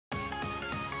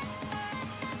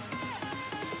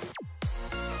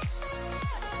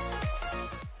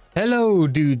Hello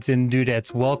dudes and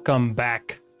dudettes, welcome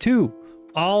back to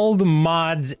All the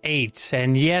Mods 8.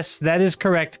 And yes, that is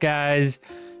correct guys.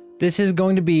 This is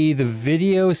going to be the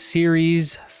video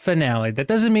series finale. That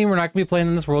doesn't mean we're not going to be playing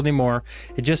in this world anymore.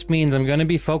 It just means I'm going to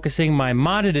be focusing my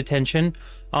modded attention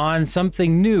on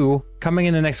something new coming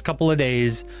in the next couple of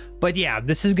days. But yeah,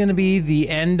 this is going to be the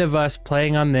end of us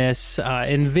playing on this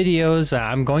in videos.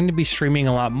 I'm going to be streaming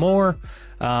a lot more.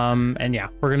 And yeah,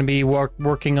 we're going to be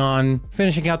working on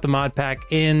finishing out the mod pack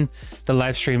in the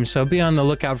live stream. So be on the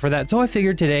lookout for that. So I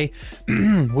figured today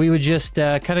we would just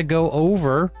kind of go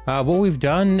over what we've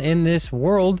done in this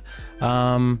world.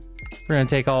 We're going to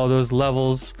take all of those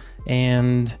levels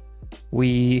and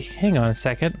hang on a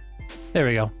second. There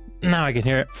we go. Now I can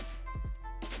hear it.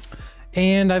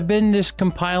 And I've been just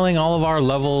compiling all of our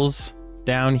levels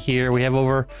down here. We have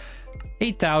over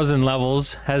 8,000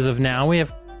 levels as of now. We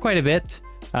have quite a bit.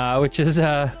 Which is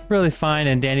really fine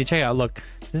and dandy. Check out, look,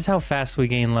 this is how fast we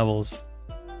gain levels.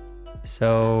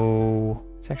 So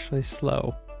it's actually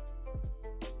slow.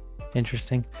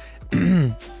 Interesting.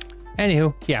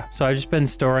 Anywho, yeah, so I've just been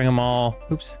storing them all,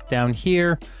 down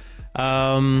here.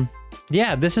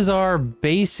 Yeah, this is our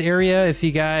base area. If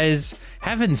you guys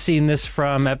haven't seen this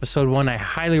from episode 1, I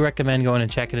highly recommend going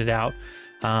and checking it out.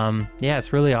 Yeah,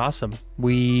 it's really awesome.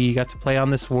 We got to play on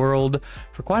this world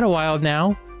for quite a while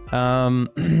now.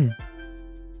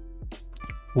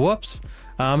 Whoops.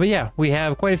 But yeah, we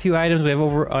have quite a few items. We have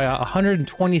over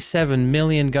 127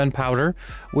 million gunpowder,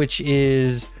 which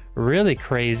is really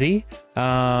crazy.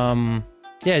 Yeah,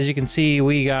 as you can see,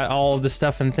 we got all of the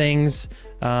stuff and things.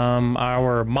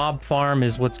 Our mob farm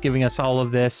is what's giving us all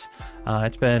of this.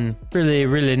 It's been really,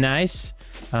 really nice.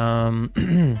 We have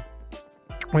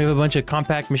a bunch of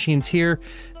compact machines here.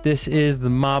 This is the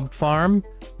mob farm.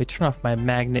 Let me turn off my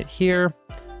magnet here.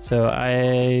 So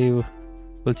I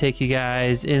will take you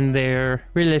guys in there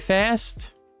really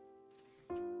fast.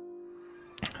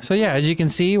 So yeah, as you can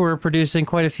see, we're producing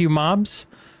quite a few mobs.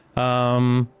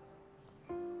 Yeah,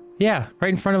 right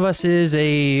in front of us is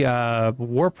a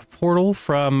warp portal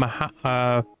from,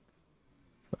 I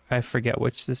forget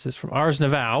which this is from, Ars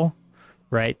Nova,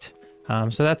 right?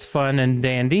 So that's fun and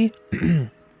dandy.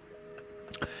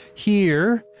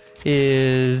 Here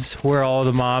is where all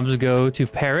the mobs go to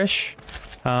perish.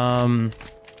 Wow,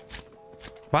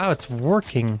 it's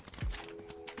working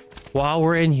while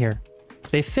we're in here.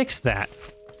 They fixed that.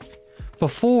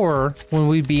 Before, when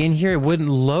we'd be in here, it wouldn't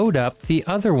load up the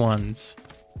other ones.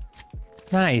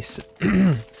 Nice.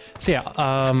 So yeah,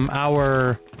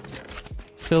 our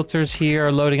filters here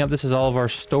are loading up. This is all of our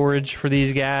storage for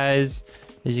these guys.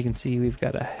 As you can see, we've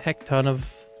got a heck ton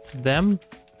of them.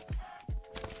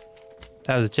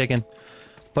 That was a chicken.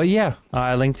 But yeah,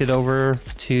 I linked it over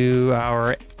to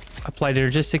our applied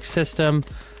energistics system.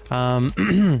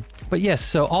 But yes,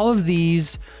 so all of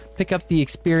these pick up the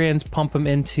experience, pump them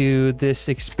into this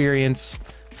experience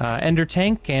ender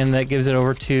tank, and that gives it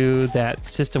over to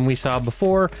that system we saw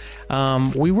before.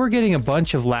 We were getting a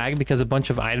bunch of lag because a bunch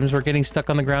of items were getting stuck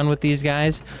on the ground with these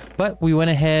guys, but we went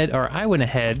ahead, or I went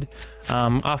ahead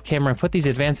off camera and put these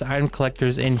advanced item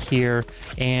collectors in here,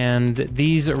 and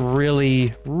these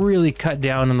really, really cut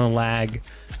down on the lag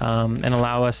and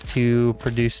allow us to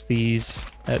produce these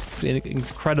at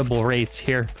incredible rates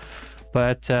here.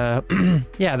 But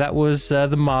yeah, that was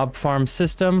the mob farm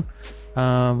system.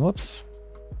 Whoops.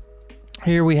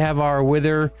 Here we have our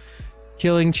wither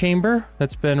killing chamber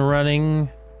that's been running,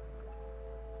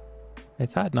 I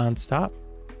thought, nonstop.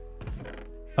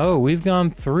 Oh, we've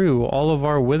gone through all of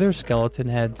our wither skeleton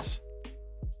heads.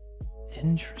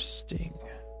 Interesting.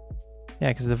 Yeah,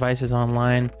 because the device is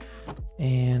online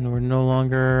and we're no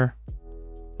longer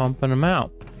pumping them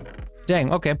out.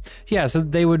 Dang, okay. Yeah, so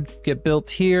they would get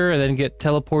built here and then get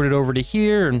teleported over to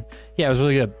here. And yeah, it was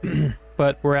really good.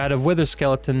 But we're out of wither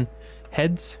skeleton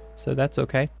heads, so that's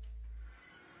okay.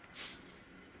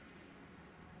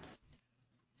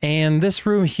 And this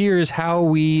room here is how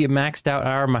we maxed out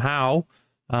our Mahau.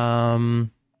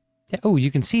 Yeah, oh,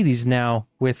 you can see these now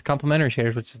with complementary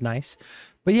shaders, which is nice.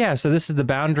 But yeah, so this is the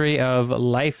boundary of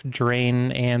life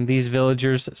drain, and these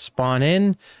villagers spawn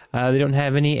in. They don't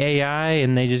have any AI,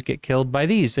 and they just get killed by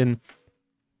these. And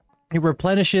it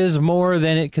replenishes more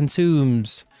than it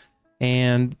consumes.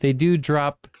 And they do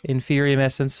drop Inferium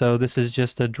Essence, so this is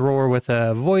just a drawer with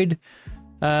a void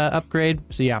upgrade.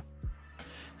 So yeah.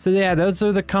 So yeah, those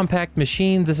are the compact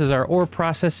machines. This is our ore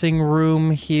processing room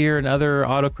here and other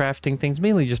auto crafting things,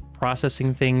 mainly just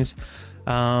processing things.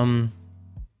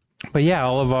 But yeah,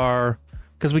 all of our,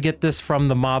 because we get this from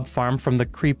the mob farm, from the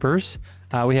creepers.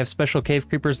 We have special cave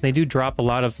creepers, and they do drop a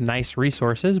lot of nice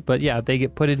resources. But yeah, they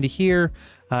get put into here,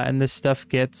 and this stuff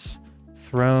gets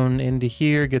thrown into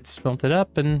here, gets smelted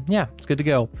up, and yeah, it's good to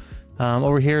go.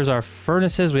 Over here is our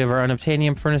furnaces. We have our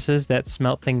unobtainium furnaces that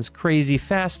smelt things crazy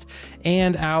fast,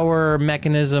 and our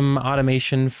mechanism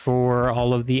automation for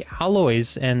all of the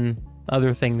alloys and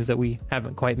other things that we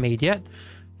haven't quite made yet,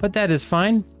 but that is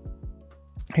fine.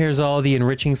 Here's all the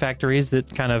enriching factories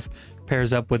that kind of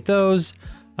pairs up with those.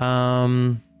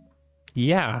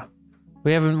 Yeah,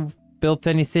 we haven't built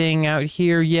anything out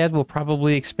here yet. We'll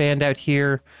probably expand out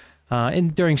here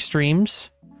during streams.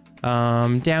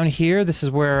 Down here, this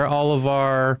is where all of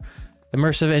our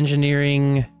immersive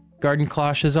engineering garden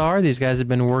cloches are. These guys have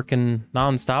been working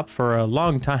nonstop for a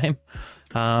long time.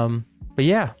 But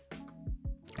yeah,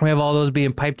 we have all those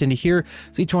being piped into here.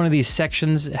 So each one of these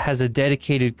sections has a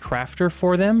dedicated crafter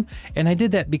for them. And I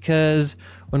did that because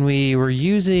when we were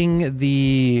using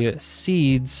the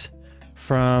seeds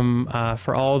from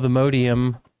for all the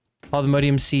modium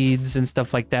seeds and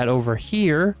stuff like that over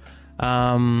here,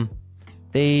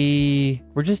 they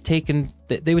were just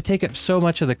they would take up so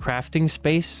much of the crafting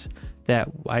space that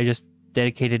I just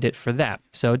dedicated it for that.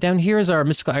 So down here is our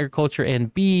mystical agriculture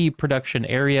and bee production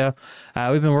area.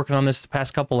 We've been working on this the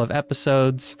past couple of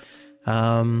episodes.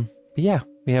 But yeah,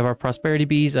 we have our prosperity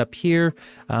bees up here.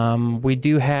 We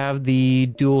do have the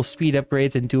dual speed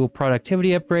upgrades and dual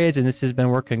productivity upgrades, and this has been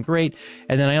working great.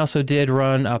 And then I also did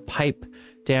run a pipe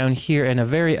down here and a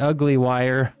very ugly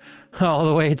wire all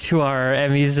the way to our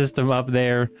ME system up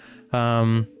there,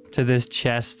 to this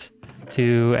chest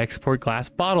to export glass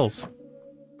bottles.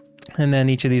 And then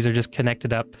each of these are just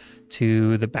connected up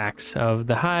to the backs of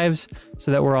the hives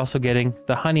so that we're also getting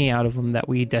the honey out of them that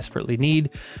we desperately need.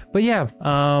 But yeah,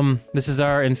 this is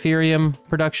our Inferium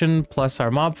production plus our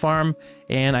mob farm.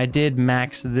 And I did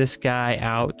max this guy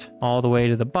out all the way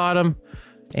to the bottom.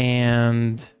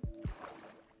 And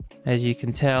as you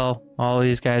can tell, all of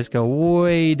these guys go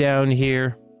way down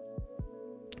here.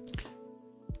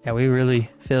 Yeah, we really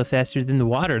feel faster than the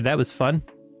water. That was fun.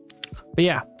 But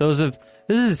yeah, this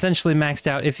is essentially maxed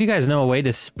out. If you guys know a way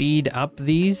to speed up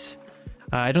these,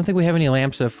 I don't think we have any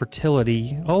lamps of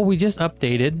fertility. Oh, we just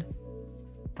updated.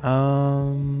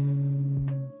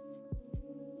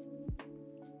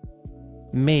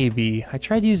 Maybe. I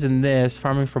tried using this,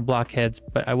 farming for blockheads,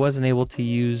 but I wasn't able to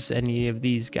use any of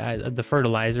these guys, the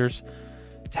fertilizers.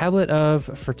 Tablet of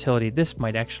fertility. This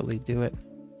might actually do it.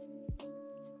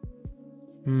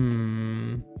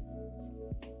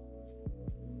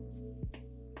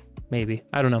 Maybe.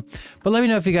 I don't know. But let me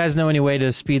know if you guys know any way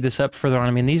to speed this up further on.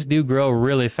 I mean, these do grow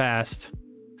really fast.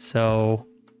 So,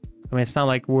 I mean, it's not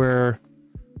like we're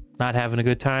not having a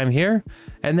good time here.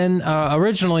 And then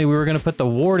originally we were going to put the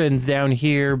wardens down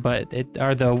here, but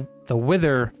the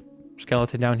wither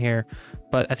skeleton down here.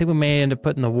 But I think we may end up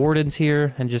putting the wardens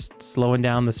here and just slowing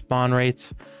down the spawn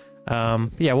rates.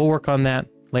 Yeah, we'll work on that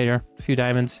later. A few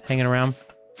diamonds hanging around.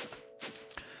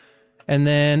 And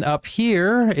then up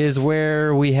here is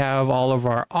where we have all of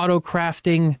our auto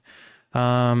crafting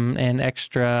and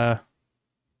extra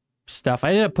stuff. I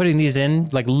ended up putting these in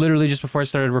like literally just before I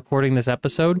started recording this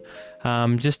episode,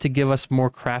 just to give us more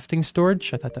crafting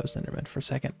storage. I thought that was Enderman for a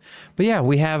second. But yeah,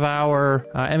 we have our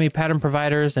ME pattern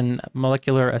providers and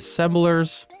molecular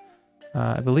assemblers.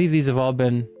 I believe these have all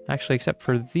been, actually except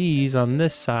for these on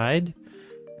this side,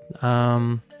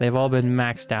 they've all been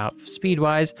maxed out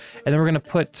speed-wise. And then we're going to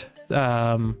put,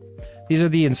 these are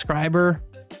the inscriber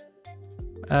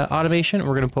automation.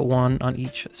 We're going to put one on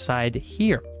each side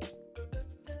here.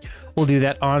 We'll do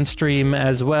that on stream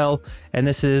as well. And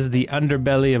this is the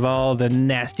underbelly of all the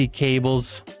nasty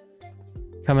cables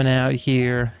coming out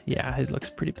here. Yeah, it looks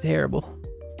pretty terrible.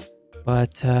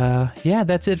 But yeah,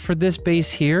 that's it for this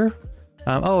base here.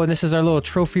 Oh, and this is our little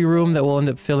trophy room that we'll end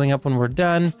up filling up when we're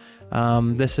done.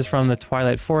 This is from the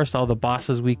Twilight Forest, all the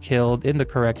bosses we killed in the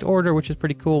correct order, which is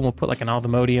pretty cool. And we'll put like an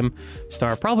Aldemodium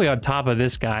star probably on top of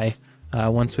this guy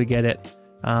once we get it.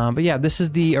 But yeah, this is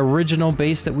the original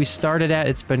base that we started at.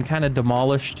 It's been kind of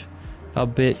demolished a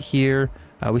bit here.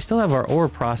 We still have our ore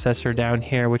processor down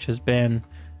here, which has been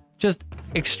just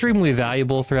extremely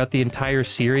valuable throughout the entire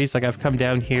series. Like I've come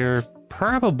down here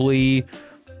probably,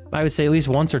 I would say at least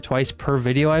once or twice per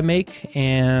video I make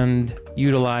and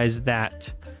utilize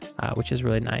that, which is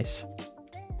really nice.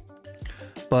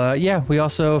 But yeah, we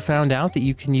also found out that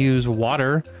you can use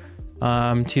water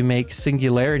to make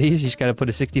singularities. You just got to put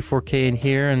a 64K in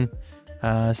here and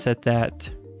set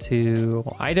that to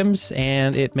items,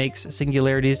 and it makes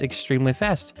singularities extremely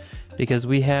fast because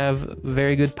we have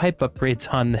very good pipe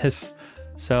upgrades on this.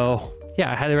 So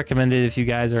yeah, I highly recommend it if you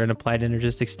guys are in applied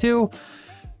energistics too.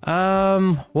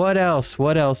 What else?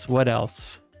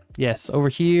 Yes, over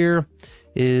here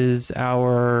is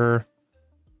our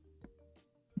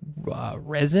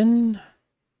resin,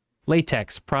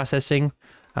 latex processing,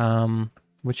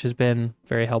 which has been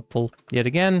very helpful yet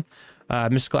again.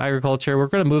 Mystical agriculture. We're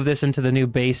going to move this into the new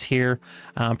base here.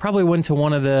 Probably went to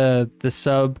one of the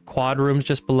sub quad rooms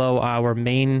just below our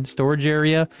main storage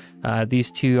area.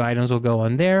 These two items will go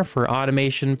on there for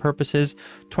automation purposes.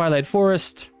 Twilight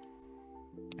Forest.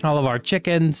 All of our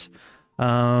chickens.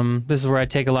 This is where I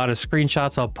take a lot of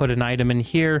screenshots. I'll put an item in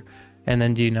here and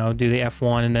then, you know, do the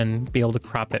F1 and then be able to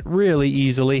crop it really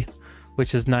easily,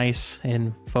 which is nice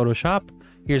in Photoshop.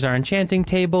 Here's our enchanting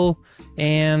table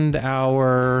and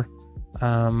our,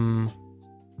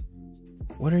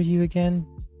 what are you again?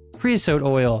 Creosote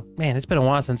oil. Man, it's been a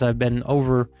while since I've been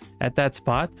over at that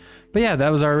spot. But yeah, that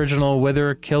was our original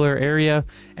Wither Killer area.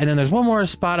 And then there's one more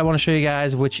spot I want to show you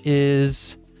guys, which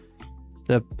is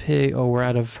the pig. Oh, we're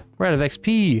out of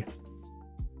XP.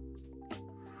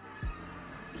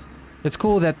 It's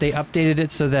cool that they updated it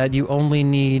so that you only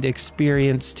need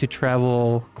experience to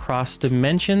travel cross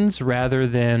dimensions rather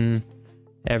than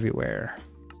everywhere.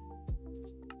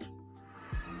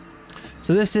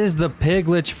 So this is the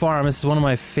Piglich farm. This is one of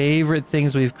my favorite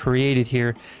things we've created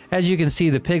here. As you can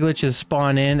see, the Pigliches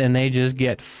spawn in and they just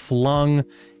get flung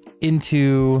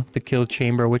into the kill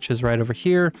chamber, which is right over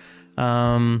here.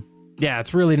 Yeah,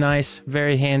 it's really nice,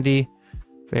 very handy,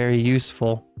 very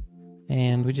useful.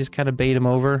 And we just kind of bait them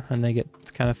over and they get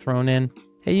kind of thrown in.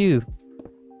 Hey, you.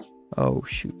 Oh,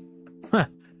 shoot. Huh.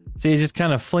 See, it just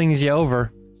kind of flings you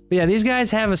over. But yeah, these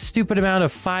guys have a stupid amount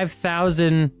of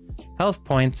 5,000 health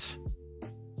points.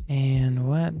 And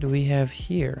what do we have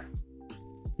here?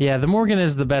 Yeah, the Morgan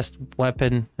is the best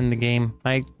weapon in the game.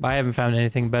 I haven't found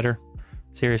anything better.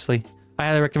 Seriously. I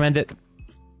highly recommend it.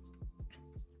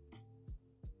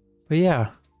 But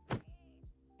yeah.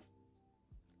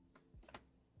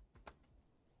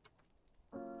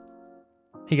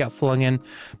 He got flung in.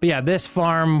 But yeah, this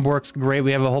farm works great.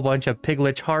 We have a whole bunch of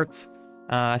Piglich hearts.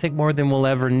 I think more than we'll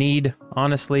ever need,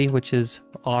 honestly, which is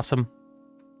awesome.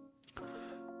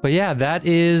 But yeah, that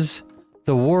is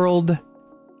the world,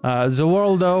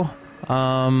 Zawoldo.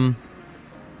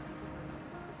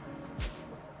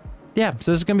 Yeah,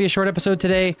 so this is going to be a short episode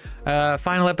today.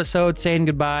 Final episode, saying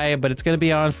goodbye, but it's going to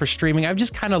be on for streaming. I've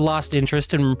just kind of lost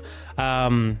interest in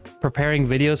preparing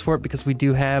videos for it because we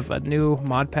do have a new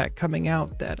mod pack coming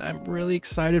out that I'm really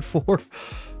excited for.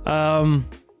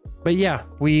 But yeah,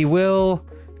 we will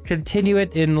continue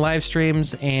it in live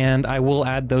streams and I will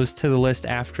add those to the list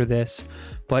after this.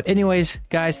 But anyways,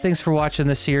 guys, thanks for watching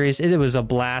this series. It was a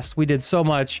blast. We did so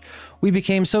much. We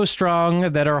became so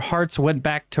strong that our hearts went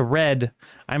back to red.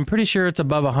 I'm pretty sure it's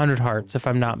above 100 hearts, if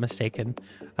I'm not mistaken.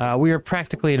 We are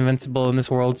practically invincible in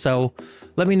this world, so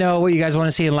let me know what you guys want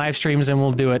to see in live streams and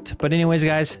we'll do it. But anyways,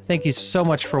 guys, thank you so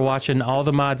much for watching All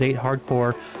the Mods 8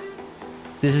 Hardcore.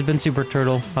 This has been Super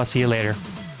Turtle. I'll see you later.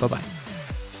 Bye-bye.